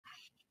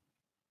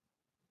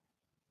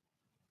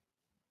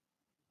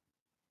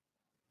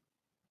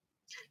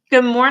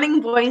Good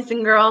morning, boys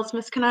and girls.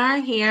 Miss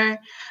Knauer here.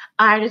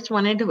 I just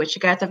wanted to wish you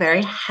guys a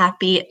very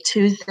happy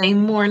Tuesday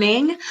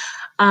morning.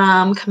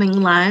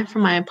 Coming live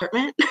from my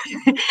apartment.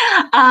 Today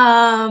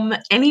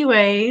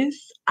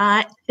is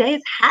Hat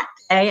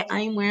Day.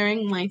 I'm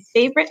wearing my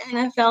favorite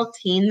NFL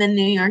team, the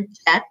New York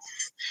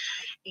Jets.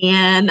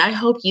 And I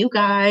hope you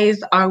guys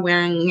are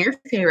wearing your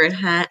favorite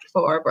hat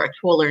for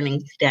virtual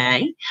learning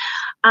today.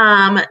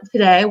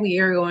 Today we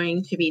are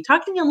going to be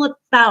talking a little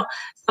about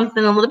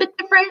something a little bit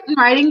different in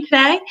writing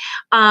today.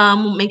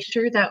 Make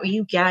sure that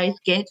you guys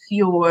get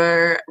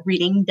your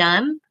reading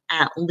done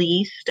at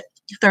least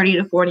 30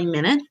 to 40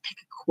 minutes. Pick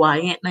a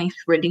quiet, nice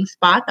reading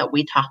spot that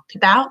we talked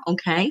about,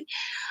 okay?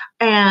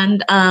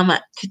 And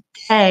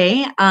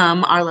today,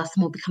 our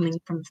lesson will be coming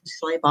from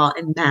volleyball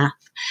and math.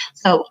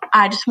 So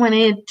I just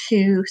wanted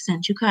to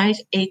send you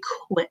guys a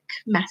quick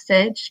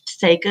message to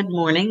say good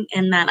morning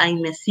and that I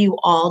miss you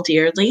all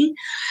dearly.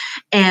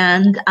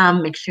 And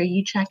make sure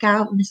you check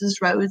out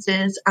Mrs.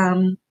 Rose's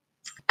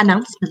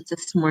announcements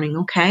this morning,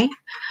 okay?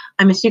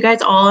 I miss you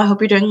guys all. I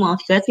hope you're doing well.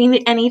 If you guys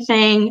need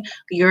anything,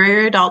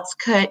 your adults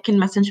can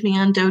message me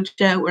on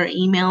Dojo or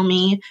email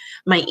me.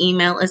 My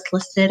email is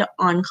listed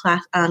on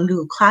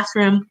Google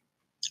Classroom.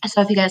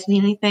 So if you guys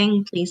need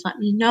anything, please let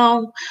me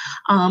know.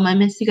 I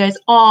miss you guys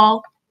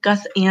all,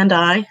 Gus and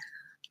I.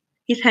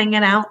 He's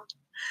hanging out.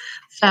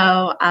 So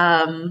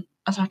I'll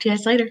talk to you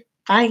guys later.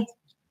 Bye.